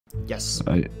Yes.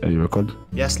 Are you recording?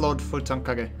 Yes, Lord Futon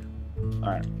Kage.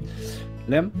 Alright.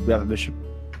 Liam, we have a mission.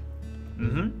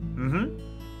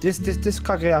 This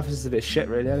Kage office is a bit shit,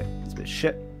 really, isn't it? It's a bit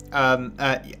shit.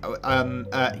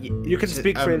 You can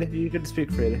speak freely. You can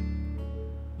speak freely.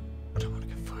 I don't want to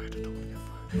get fired. I don't want to get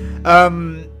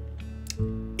fired.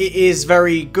 It is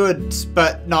very good,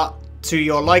 but not to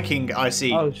your liking, I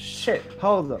see. Oh shit!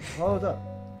 Hold up, hold up.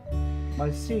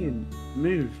 My scene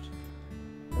moved.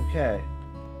 Okay.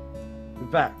 We're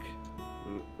back.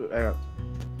 Hang on.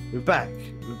 We're back.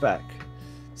 We're back.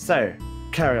 So,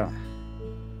 carry on.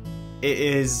 It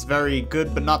is very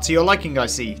good, but not to your liking, I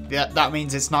see. That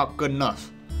means it's not good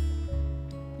enough.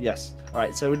 Yes.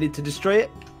 Alright, so we need to destroy it.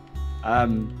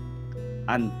 And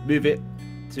move it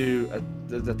to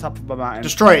the top of my mountain.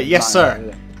 Destroy it, yes,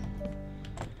 sir.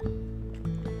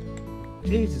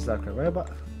 Jesus, like a robot.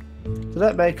 They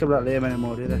don't make them like Liam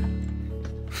anymore, do they?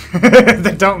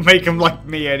 They don't make them like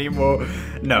me anymore.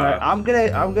 No. Right, I'm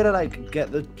gonna like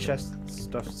get the chest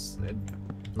stuffs.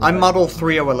 I'm model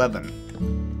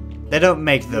 3011. They don't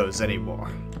make those anymore.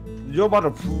 You're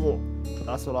model 4.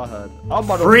 That's what I heard. I'm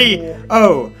model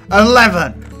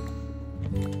 3011.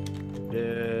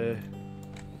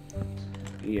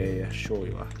 Yeah, sure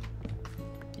you are.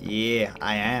 Yeah,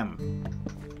 I am.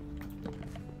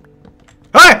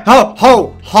 Hey!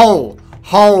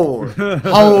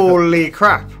 Holy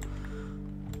crap!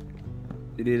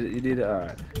 You need it.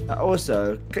 Alright.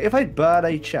 Also, if I burn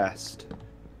a chest,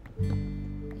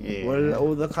 will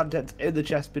all the contents in the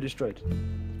chest be destroyed?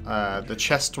 The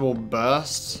chest will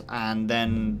burst, and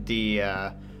then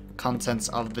the contents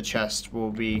of the chest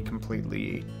will be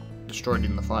completely destroyed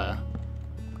in the fire.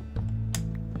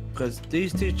 Because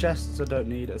these two chests I don't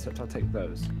need, except I'll take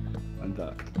those. And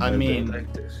that. I mean,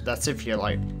 that's if you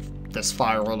like, there's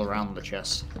fire all around the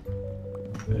chest.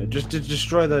 Just to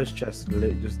destroy those chests.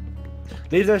 Just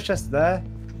leave those chests there,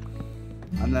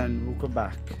 and then we'll come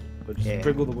back. But just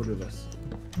bring all the wood with us.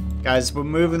 Guys, we're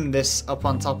moving this up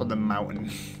on top of the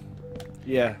mountain.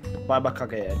 Yeah, by my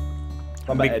Kage head.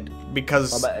 By my head.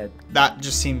 Because by my head. That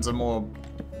just seems a more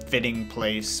fitting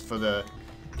place for the,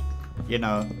 you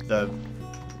know, the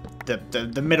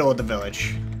middle of the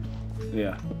village.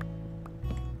 Yeah.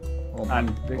 Oh my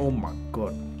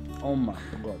god. Oh my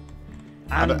god.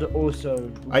 And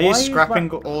also, are you scrapping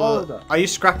Are you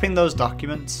scrapping those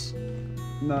documents?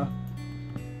 No.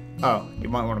 Oh, you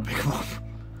might want to pick them up.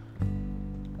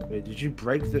 Wait, did you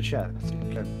break the chest?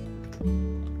 Okay.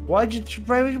 Why did you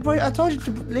break? I told you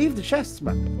to leave the chest,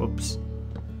 man. Whoops.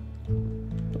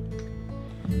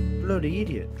 Bloody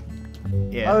idiot.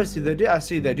 Yeah. Oh, I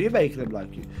see they do make them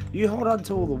like you. You hold on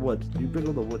to all the wood. You bring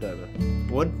all the wood over.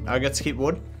 Wood? I get to keep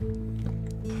wood?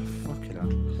 Fucking hell.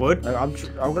 Wood? I'm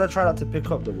gonna try not to pick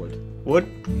up the wood. Wood?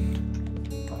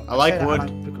 I like wood. I like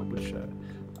to pick up wood, sure.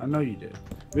 I know you do.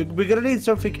 We're gonna need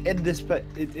something in this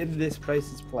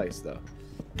place's place though.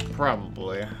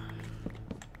 Probably.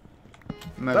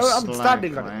 I'm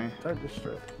standing on it. Don't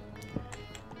destroy it.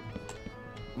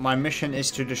 My mission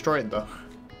is to destroy it though.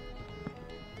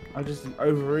 I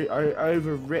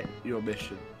overwrit your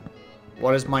mission.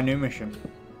 What is my new mission?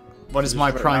 What is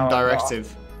my prime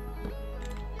directive?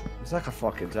 It's like a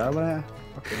fucking Terminator.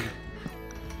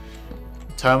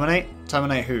 Terminate?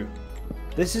 Terminate who?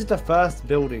 This is the first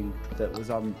building that was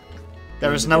on.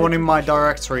 There is no one in my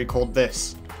directory called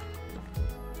this.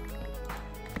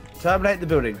 Terminate the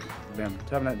building. Man,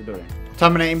 terminate the building.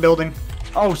 Terminating building.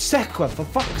 Oh, Sekwa, for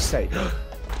fuck's sake.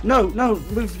 No,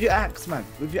 with your axe, man.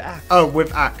 With your axe. Oh,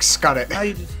 with axe. Got it. Now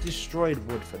you just destroyed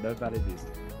wood for no valid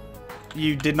reason.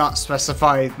 You did not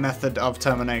specify method of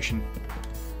termination.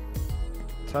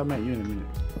 Terminate you in a minute.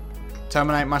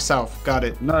 Terminate myself. Got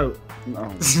it. No.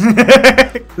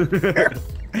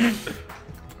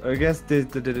 I guess they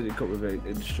didn't come with any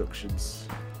instructions.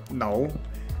 No.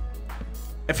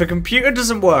 If a computer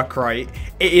doesn't work right,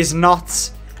 it is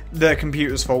not the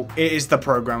computer's fault. It is the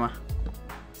programmer.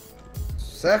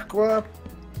 Sekwa.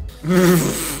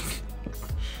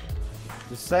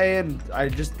 Just saying, I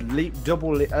just leaped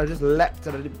I just leapt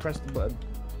and I didn't press the button.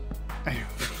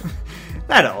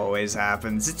 That always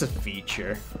happens. It's a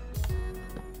feature.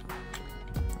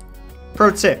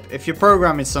 Pro tip, if you're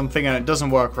programming something and it doesn't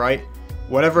work right,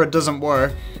 whatever it doesn't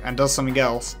work and does something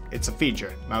else, it's a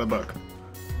feature, not a bug.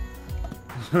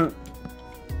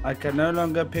 I can no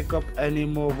longer pick up any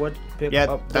more wood. Pick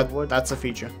up the wood. That's a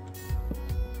feature.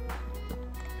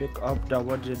 Pick up the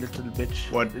wood, you little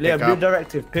bitch. Wood, yeah, new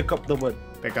directive, pick up the wood.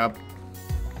 Pick up.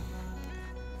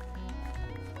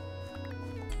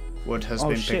 Wood has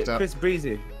been picked up. Chris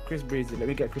Breezy. Let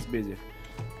me get Chris Breezy.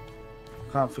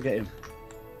 Can't forget him.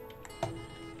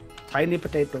 Tiny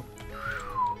potato.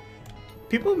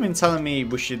 People have been telling me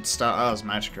we should start ours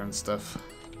Magica and stuff.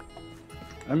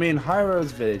 I mean,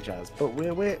 Hyro's village has, but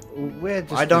we're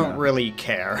just. I don't really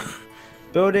care.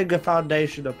 Building a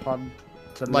foundation upon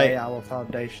to lay our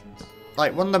foundations.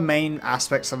 Like, one of the main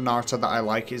aspects of Naruto that I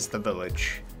like is the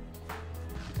village.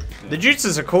 Yeah. The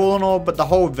jutsus are cool and all, but the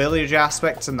whole village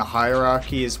aspect and the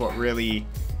hierarchy is what really,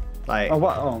 like,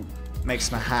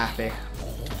 makes me happy.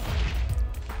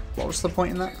 What was the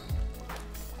point in that?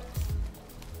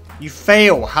 You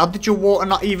fail! How did your water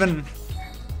not even...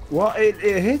 What? It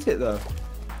hit it, though.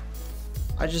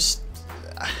 I just...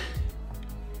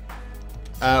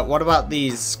 what about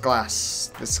these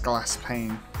glass? This glass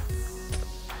pane?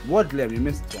 What, Liam? You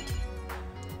missed one.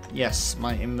 Yes,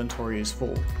 my inventory is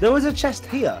full. There was a chest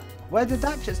here. Where did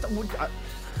that chest...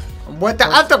 Where the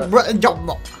other...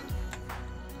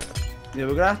 Yeah,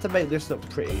 we're gonna have to make this look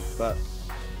pretty, but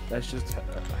let's just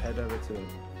head over to it.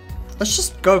 Let's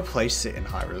just go place it in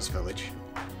Hyro's village.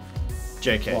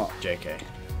 JK, What? JK.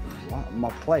 What? My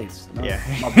place? No, yeah.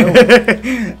 My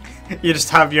building. You just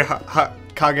have your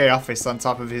Kage office on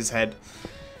top of his head.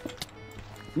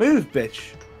 Move,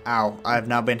 bitch. Ow, I have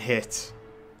now been hit.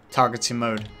 Targeting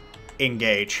mode.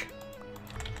 Engage.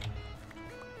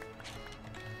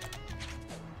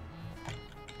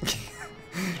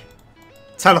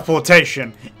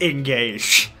 Teleportation.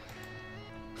 Engage.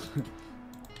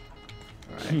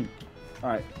 Alright.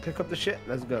 Alright, pick up the shit.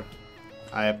 Let's go.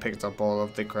 I have picked up all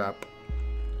of the crap.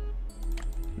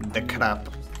 The crap.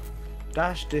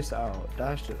 Dash this out.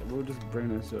 Dash it. We'll just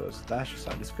bring this to us. Dash this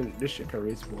out. This shit can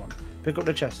respawn. Pick up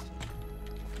the chest.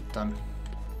 Done.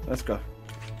 Let's go.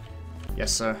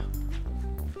 Yes, sir.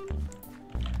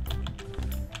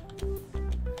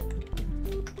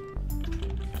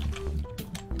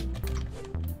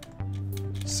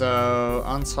 So,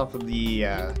 on top of the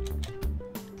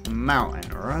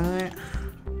mountain, right?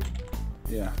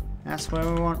 Yeah. That's where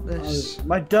we want this.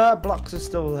 My dirt blocks are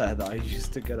still there that I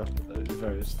used to get up at the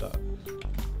very start.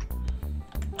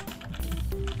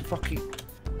 Fucking.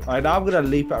 Alright, now I'm gonna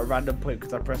leap at a random point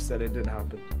because I pressed it and it didn't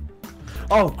happen.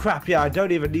 Oh crap, yeah, I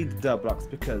don't even need the dirt blocks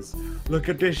because look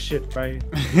at this shit, right?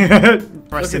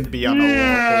 Pressing B on a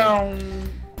wall.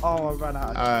 Oh, I ran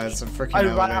out. It's a freaking I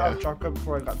elevator. ran out of chocolate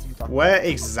before I got to the top. Where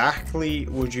exactly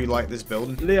would you like this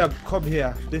building? Liam, come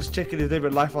here. This chicken is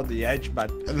living life on the edge,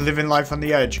 man. Living life on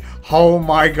the edge. Oh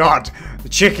my god. The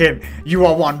chicken, you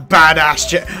are one badass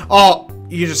chicken. Oh,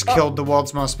 you just killed the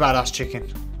world's most badass chicken.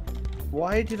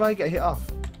 Why did I get hit off?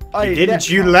 You didn't,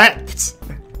 you leapt.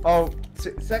 Oh,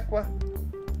 Sekwa.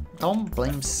 Don't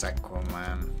blame Sekwa,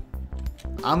 man.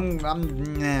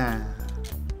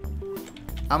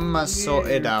 I'm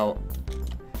sorted out.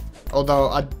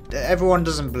 Although everyone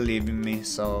doesn't believe in me,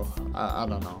 so I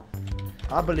don't know.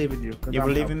 I believe in you. You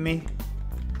believe in me?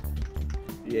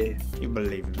 Yeah. You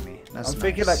believe in me. That's I'm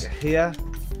thinking like here.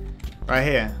 Right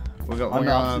here. We're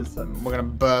gonna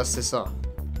burst this up.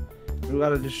 We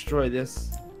gotta destroy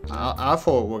this. I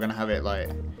thought we're gonna have it like.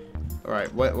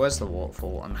 Alright, where's the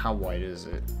waterfall and how wide is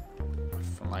it?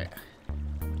 From like.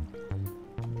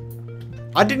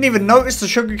 I didn't even notice the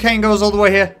sugarcane goes all the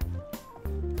way here.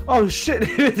 Oh shit!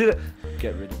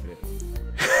 Get rid of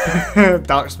it.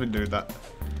 Dark's been doing that.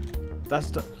 That's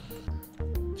the.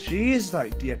 She is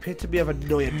like the epitome of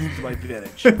annoyance to my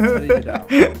village. I'm telling you now.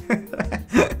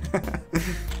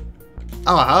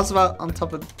 Oh, how's about on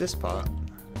top of this part?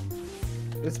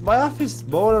 It's my office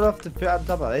small enough to fit on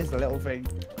top of this little thing.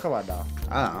 Come on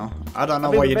now. I don't know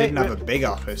why you didn't have a big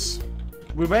office.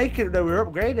 We're making no, we're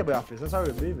upgrading my office. That's how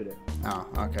we're moving it. Oh,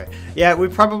 okay. Yeah, we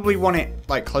probably want it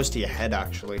like close to your head,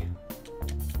 actually.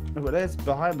 No, but it's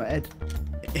behind my head.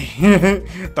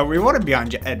 But we want it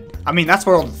behind your head. I mean, that's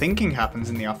where all the thinking happens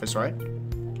in the office, right?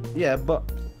 Yeah, but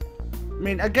I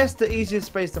mean, I guess the easiest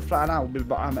space to flatten out would be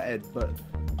behind my head. But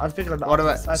I was thinking. What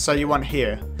about? So you want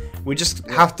here? We just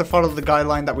have to follow the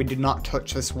guideline that we do not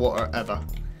touch this water ever.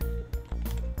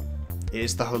 It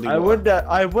is the holy water.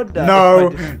 I wonder. No,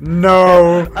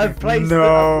 no, I've placed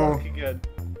no, it again.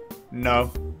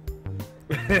 no,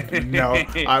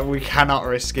 no. We cannot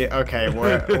risk it. Okay,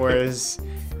 whereas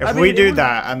if we do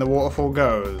that and the waterfall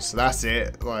goes, that's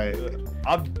it. Like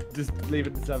I'm just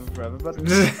leaving the 7 forever. But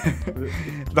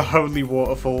the holy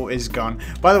waterfall is gone.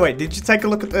 By the way, did you take a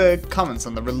look at the comments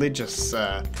on the religious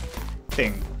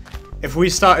thing? If we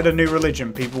started a new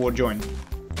religion, people would join.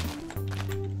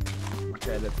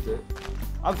 Okay, let's do it.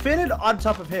 I'm feeling on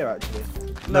top of here, actually.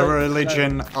 The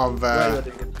religion of...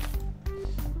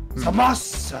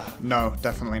 Samasa! No,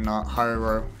 definitely not.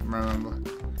 Hyro, remember.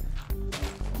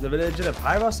 The religion of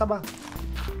Hyro-sama?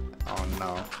 Oh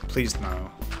no. Please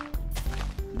no.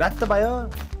 That's the bio.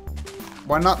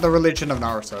 Why not the religion of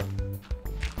Naruto?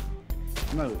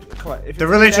 No, come on. If the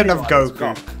religion of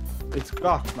Goku. It's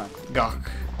Gok, man. Gok.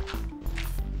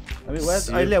 I mean,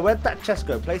 where'd that chest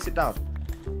go? Place it down.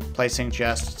 Placing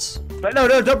chests. But no,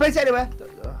 don't place it anywhere.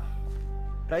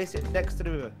 Place it next to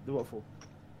the waterfall.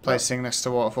 Placing next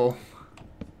to waterfall.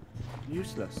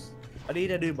 Useless. I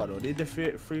need a new model. I need the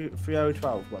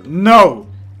 3012 model. No!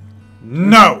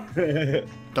 No!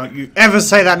 Don't you ever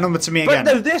say that number to me again.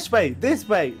 But no, this way.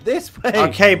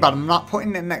 Okay, but I'm not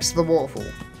putting it next to the waterfall.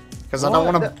 Because I don't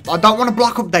want to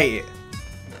block update it.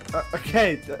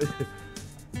 Okay.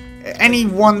 Any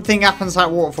one thing happens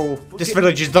at waterfall, this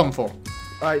village is done for.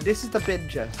 Alright, this is the bin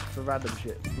chest for random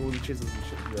shit. All the chisels and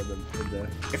shit in there.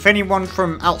 If anyone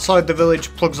from outside the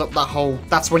village plugs up that hole,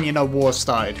 that's when you know war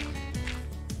started.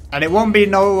 And it won't be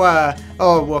no,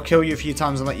 oh, we'll kill you a few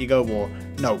times and let you go war.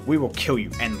 No, we will kill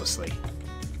you endlessly.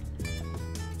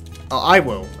 Oh, I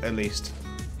will, at least.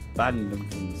 Ban them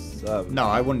from the server. No,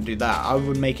 I wouldn't do that. I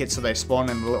would make it so they spawn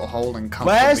in a little hole and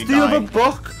constantly Where's the die. other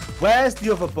book? Where's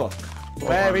the other book?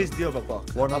 Where is the other book?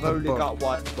 I've only got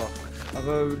one book. I've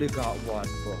only got one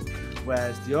book.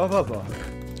 Where's the other book?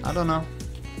 I don't know.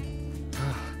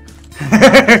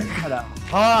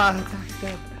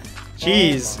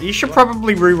 Jeez, you should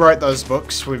probably rewrite those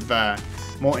books with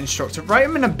more instructive. Write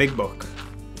them in a big book.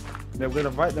 We're gonna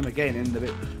write them again in the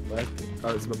bit.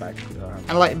 Oh, it's my bag.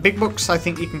 And like big books, I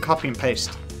think you can copy and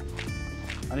paste.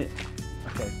 Okay.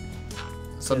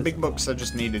 So big books are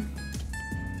just needed.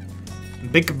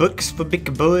 Big books for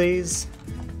big boys.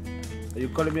 Are you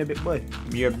calling me a big boy?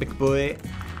 You're a big boy.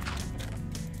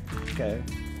 Okay.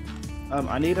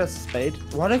 I need a spade.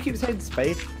 Why do I keep saying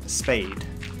spade? A spade.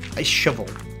 A shovel.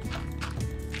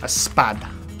 A spad.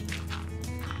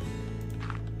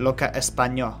 Look at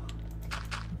Español.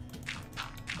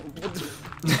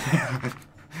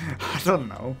 I don't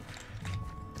know.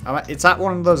 It's at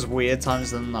one of those weird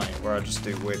times of the night where I just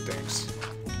do weird things.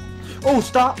 Oh,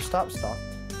 stop.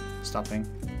 Stopping.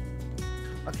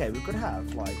 Okay, we could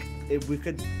have, like, if we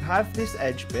could have this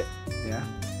edge bit, yeah?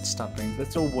 Stopping.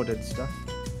 That's all wood and stuff.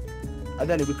 And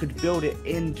then we could build it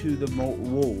into the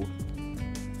wall.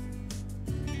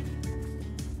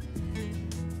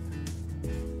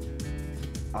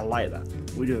 I like that.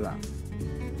 We do that.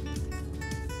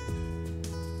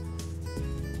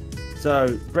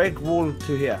 So, break wall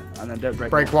to here, and then don't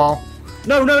break wall.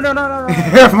 No.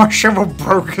 My shovel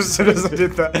broke as soon as I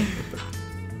did that.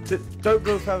 Don't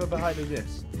go further behind than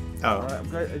this. Oh.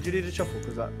 Right, do you need a shuffle?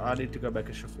 Because I need to go make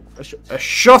a shuffle. A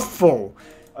shuffle?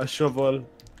 A shovel.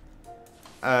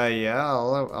 Yeah,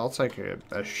 I'll take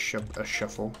a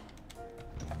shuffle.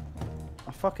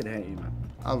 I fucking hate you, man.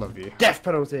 I love you. Death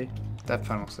penalty. Death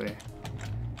penalty.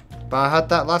 But I had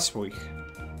that last week.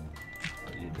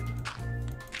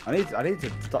 I need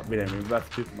to stop being a reverse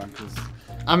Superman because.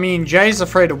 I mean, Jay's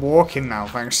afraid of walking now,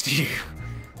 thanks to you.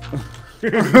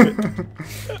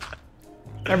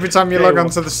 Every time you log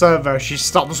onto the server, she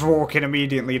stops walking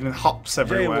immediately and hops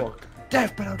everywhere. Jaywalk.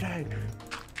 Death penalty.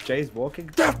 Jay's walking.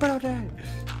 Death penalty.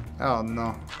 Oh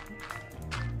no.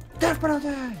 Death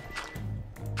penalty.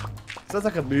 Sounds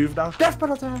like a move now. Death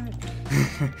penalty.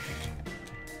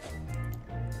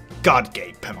 God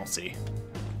gave penalty.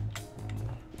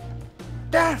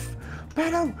 Death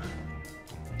penalty.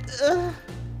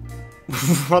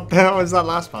 What the hell was that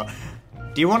last part?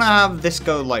 Do you want to have this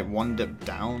go like one dip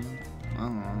down? I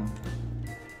don't know.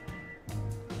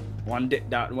 One dip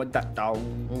down, one dip down.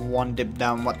 One dip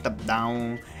down, one dip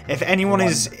down. If anyone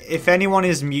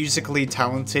is musically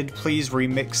talented, please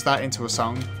remix that into a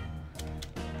song.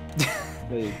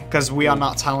 Because we are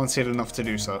not talented enough to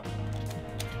do so.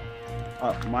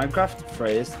 Minecraft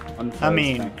phrase. I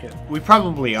mean, we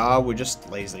probably are. We're just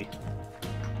lazy.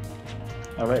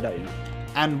 I'll write that, you know.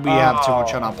 And we have too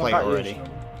much on our plate already.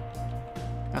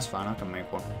 That's fine, I can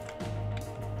make one.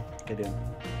 Get in.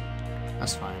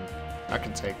 That's fine. I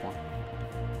can take one.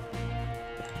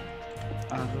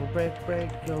 I will break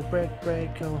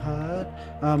your heart.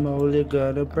 I'm only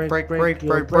gonna break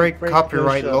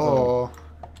copyright law.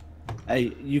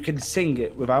 Hey, you can sing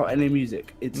it without any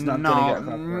music. It's not gonna get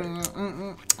copyright.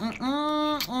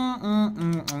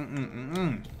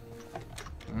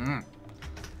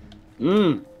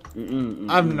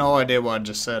 I have no idea what I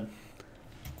just said.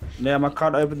 Yeah, I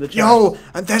can't open the chest. Yo,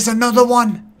 and there's another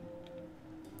one.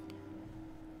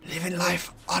 Living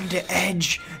life on the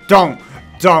edge. Don't.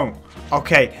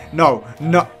 Okay, no.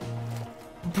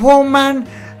 Poor man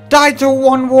died to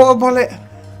one water bullet.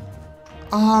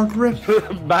 Ah, rip.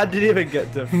 Man didn't even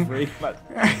get to free, man.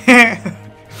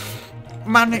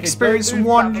 Man experienced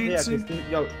one jutsu.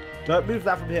 Yo, don't move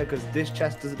that from here because this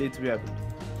chest doesn't need to be opened.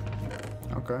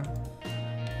 Okay.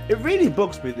 It really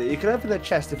bugs me that you can open the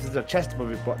chest if there's a chest above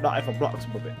it, but not if a block's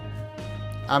above it.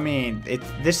 I mean,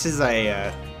 this is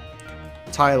a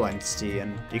tile entity,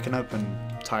 and you can open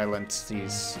tile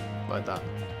entities like that.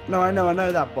 No, I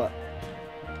know that, but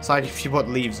it's like if you put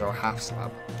leaves or a half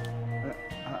slab.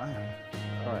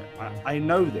 Alright, I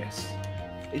know this.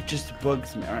 It just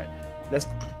bugs me. Alright, let's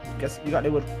guess. You got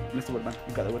the wood, Mr. Woodman.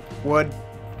 You got the wood. Wood.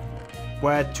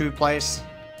 Where to place?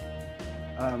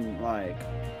 Like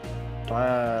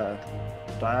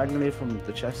diagonally from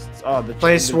the chests. Oh, the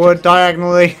place wood chest.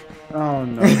 Diagonally. Oh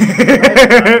no!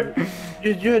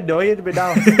 You're annoying me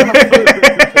now.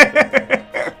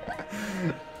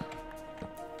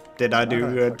 Did I do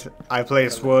good? I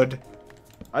placed wood.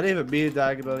 I didn't even mean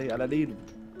diagonally, and I need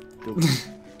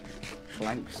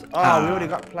planks. Oh, we already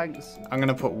got planks. I'm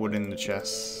gonna put wood in the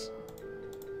chest.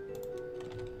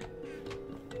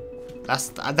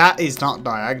 That is not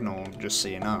diagonal, just so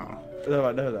you know. No,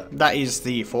 I know that. That is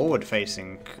the forward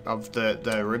facing of the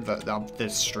river, of the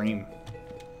stream.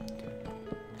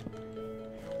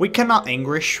 We cannot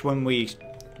English when we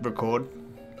record.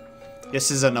 This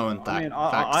is a known fact. I mean,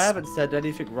 I haven't said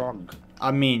anything wrong.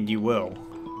 I mean, you will.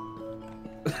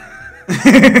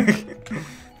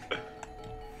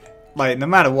 Like, no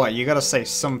matter what, you gotta say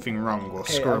something wrong or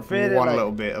screw up one like little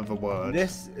bit of a word.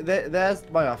 There's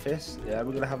my office. Yeah,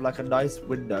 we're gonna have like a nice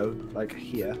window, like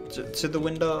here. To the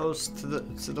windows, to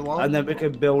the wall. And then we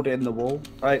can build it in the wall.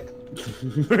 Right.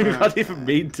 We can't even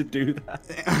mean to do that.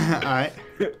 Alright.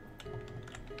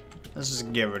 Let's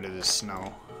just get rid of this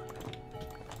snow.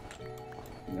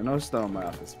 There's no snow in my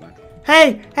office, man.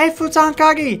 Hey! Hey, Futon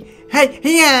Kage! Hey,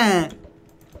 here!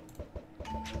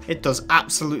 It does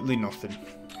absolutely nothing.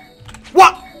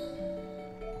 What?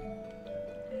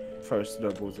 Throw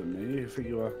snowballs at me. You think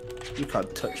you are? You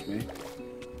can't touch me.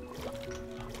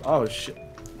 Oh shit!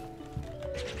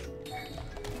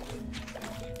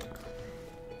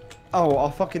 Oh,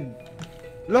 I'll fucking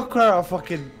look where I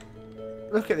fucking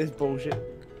look at this bullshit.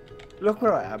 Look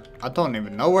where I am. I don't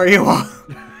even know where you are.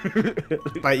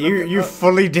 Like you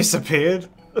fully disappeared.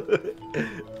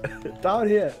 Down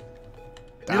here.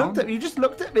 Down? You just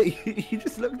looked at me. You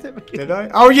just looked at me. Did I?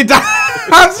 Oh, you down?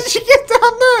 How did you get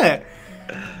down there?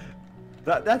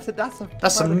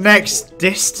 That's some next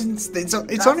distance.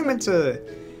 It's only meant to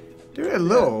do it a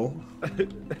little.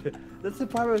 That's a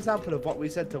prime example of what we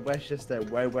said to West yesterday,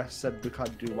 where West said we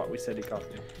can't do what we said he can't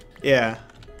do. Yeah.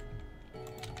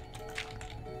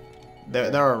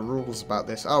 There are rules about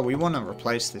this. Oh, we want to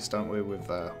replace this, don't we, with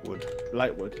wood?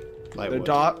 Light wood. Light wood.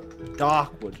 Dark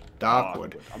wood. Dark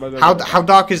wood. How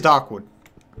dark is dark wood?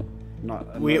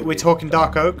 We're talking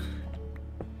dark oak.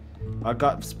 I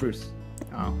got spruce.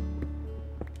 Oh.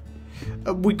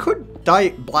 We could dye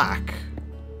it black.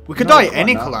 We could dye it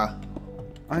any color.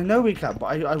 I know we can, but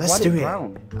I want it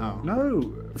brown. Oh.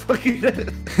 No. Fucking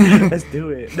let's do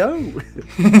it. No.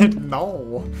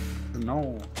 No.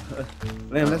 No.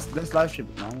 Liam, let's live stream.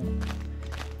 No.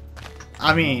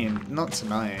 I mean, not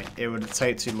tonight. It would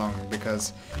take too long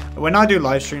because when I do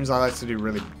live streams, I like to do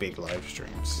really big live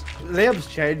streams. Liam's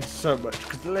changed so much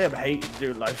because Liam hated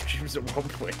doing live streams at one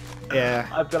point. Yeah.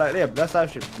 I'd be like, Liam, let's live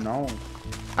stream. No.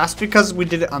 That's because we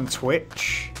did it on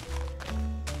Twitch.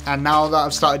 And now that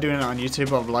I've started doing it on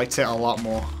YouTube, I've liked it a lot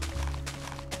more.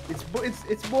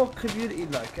 It's more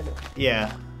community-like, isn't it?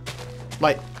 Yeah.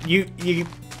 Like, you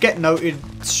get noted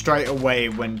straight away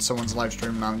when someone's live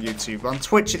streaming on YouTube. On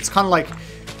Twitch, it's kind of like,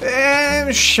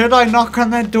 should I knock on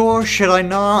their door? Should I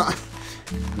not?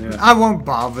 Yeah. I won't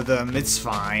bother them. It's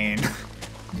fine.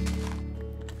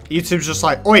 YouTube's just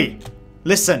like, oi,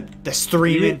 listen, they're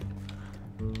streaming.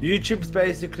 YouTube's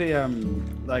basically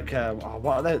like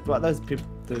what are those people?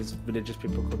 Those religious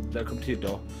people that come to your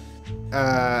door.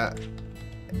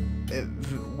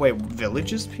 Wait,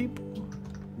 religious people?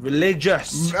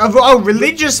 Religious. Oh,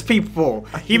 religious people.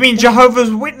 You mean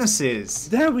Jehovah's Witnesses?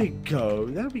 There we go.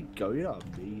 There we go. You know what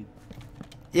I mean?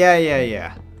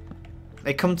 Yeah.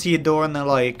 They come to your door and they're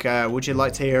like, "Would you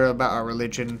like to hear about our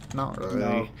religion?" Not really.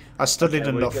 No. I studied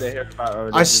enough.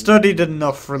 I studied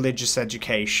enough religious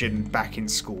education back in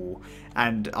school,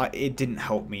 and it didn't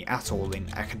help me at all in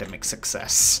academic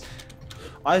success.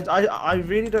 I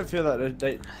really don't feel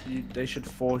that they should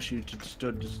force you to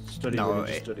study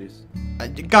religious studies.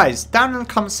 Guys, down in the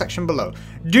comment section below,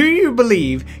 do you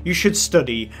believe you should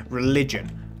study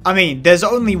religion? I mean, there's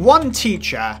only one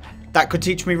teacher that could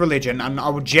teach me religion and I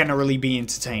would generally be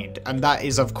entertained, and that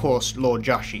is, of course, Lord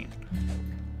Joshin.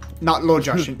 Not Lord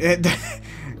Joshin.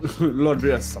 Lord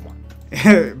Beerus.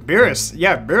 Beerus.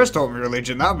 Yeah, Beerus taught me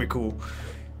religion. That would be cool.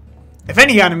 If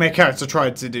any anime character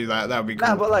tried to do that, that would be cool.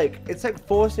 Nah, but like, it's like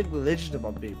forcing religion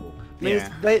upon people. Means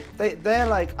Yeah. they're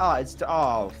like,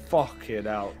 oh, fucking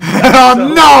hell. Oh,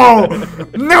 no!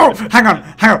 No! Hang on.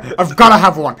 I've gotta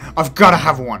have one.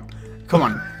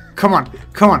 Come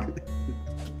on.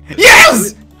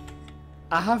 Yes!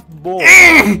 I have more.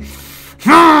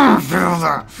 Feel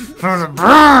the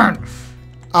burn!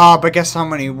 Ah, but guess how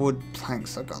many wood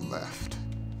planks I got left?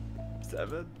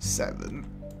 7.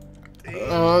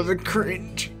 Oh, the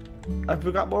cringe. Have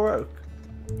we got more oak?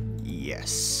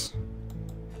 Yes.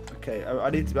 Okay, I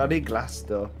need glass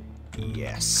though.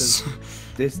 Yes.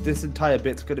 This entire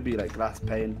bit's gonna be like glass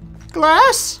pane.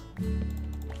 Glass?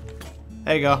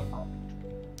 There you go.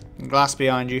 Glass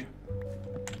behind you.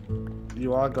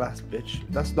 You are glass, bitch.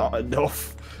 That's not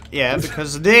enough. Yeah,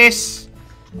 because of this.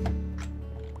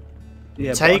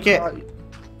 Yeah, take it.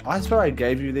 I swear I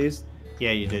gave you these.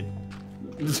 Yeah, you did.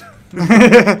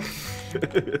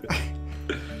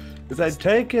 It's like,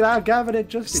 take it, I gathered it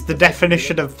just. It's the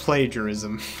definition of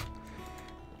plagiarism.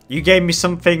 You gave me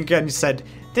something and you said,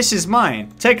 this is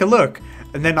mine, take a look.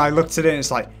 And then I looked at it and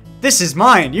it's like, this is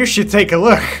mine, you should take a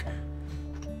look.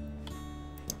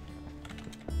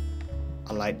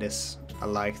 I like this.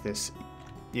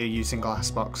 You're using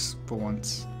Glassbox for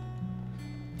once.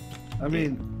 I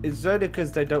mean, it's only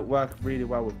because they don't work really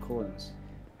well with coins.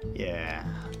 Yeah.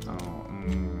 Oh,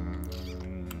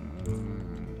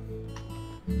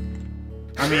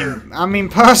 I mean,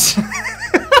 person.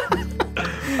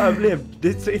 Liam,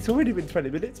 it's already been 20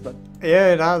 minutes, man.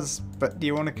 Yeah, it has. But do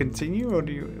you want to continue, or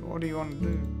what do you want to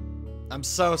do? I'm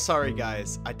so sorry,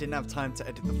 guys. I didn't have time to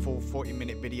edit the full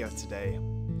 40-minute video today.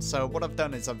 So what I've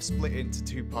done is I've split it into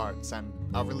 2 parts, and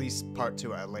I'll release part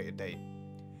 2 at a later date.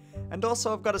 And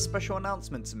also, I've got a special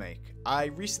announcement to make. I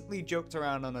recently joked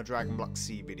around on a Dragon Block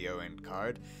C video end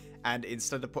card, and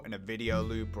instead of putting a video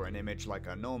loop or an image like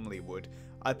I normally would,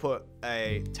 I put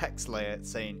a text layer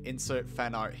saying insert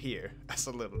fan art here as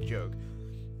a little joke.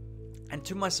 And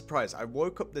to my surprise, I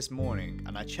woke up this morning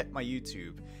and I checked my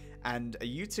YouTube, and a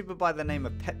YouTuber by the name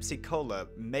of Pepsi Cola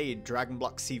made Dragon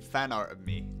Block C fan art of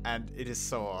me, and it is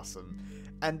so awesome.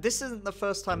 And this isn't the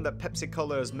first time that Pepsi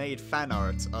Cola has made fan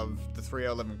art of the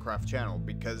 3011 Craft channel,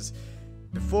 because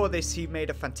before this he made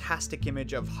a fantastic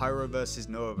image of Hyro vs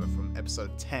Nova from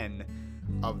episode 10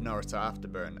 of Naruto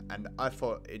Afterburn, and I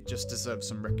thought it just deserved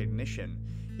some recognition.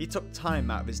 He took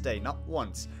time out of his day, not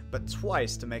once, but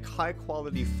twice, to make high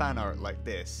quality fan art like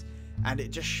this, and it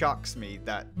just shocks me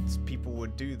that people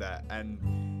would do that,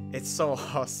 and it's so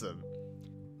awesome.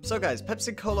 So guys,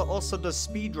 Pepsi Cola also does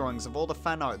speed drawings of all the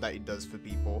fan art that he does for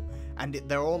people, and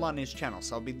they're all on his channel,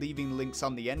 so I'll be leaving links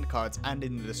on the end cards and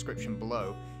in the description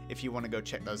below if you want to go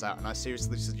check those out, and I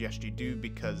seriously suggest you do,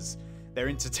 because they're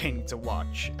entertaining to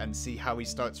watch and see how he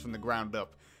starts from the ground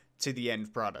up to the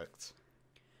end product.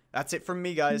 That's it from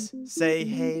me, guys. Say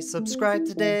hey, subscribe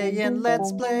today, and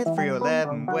let's play the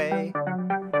 3011 way.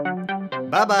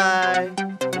 Bye bye!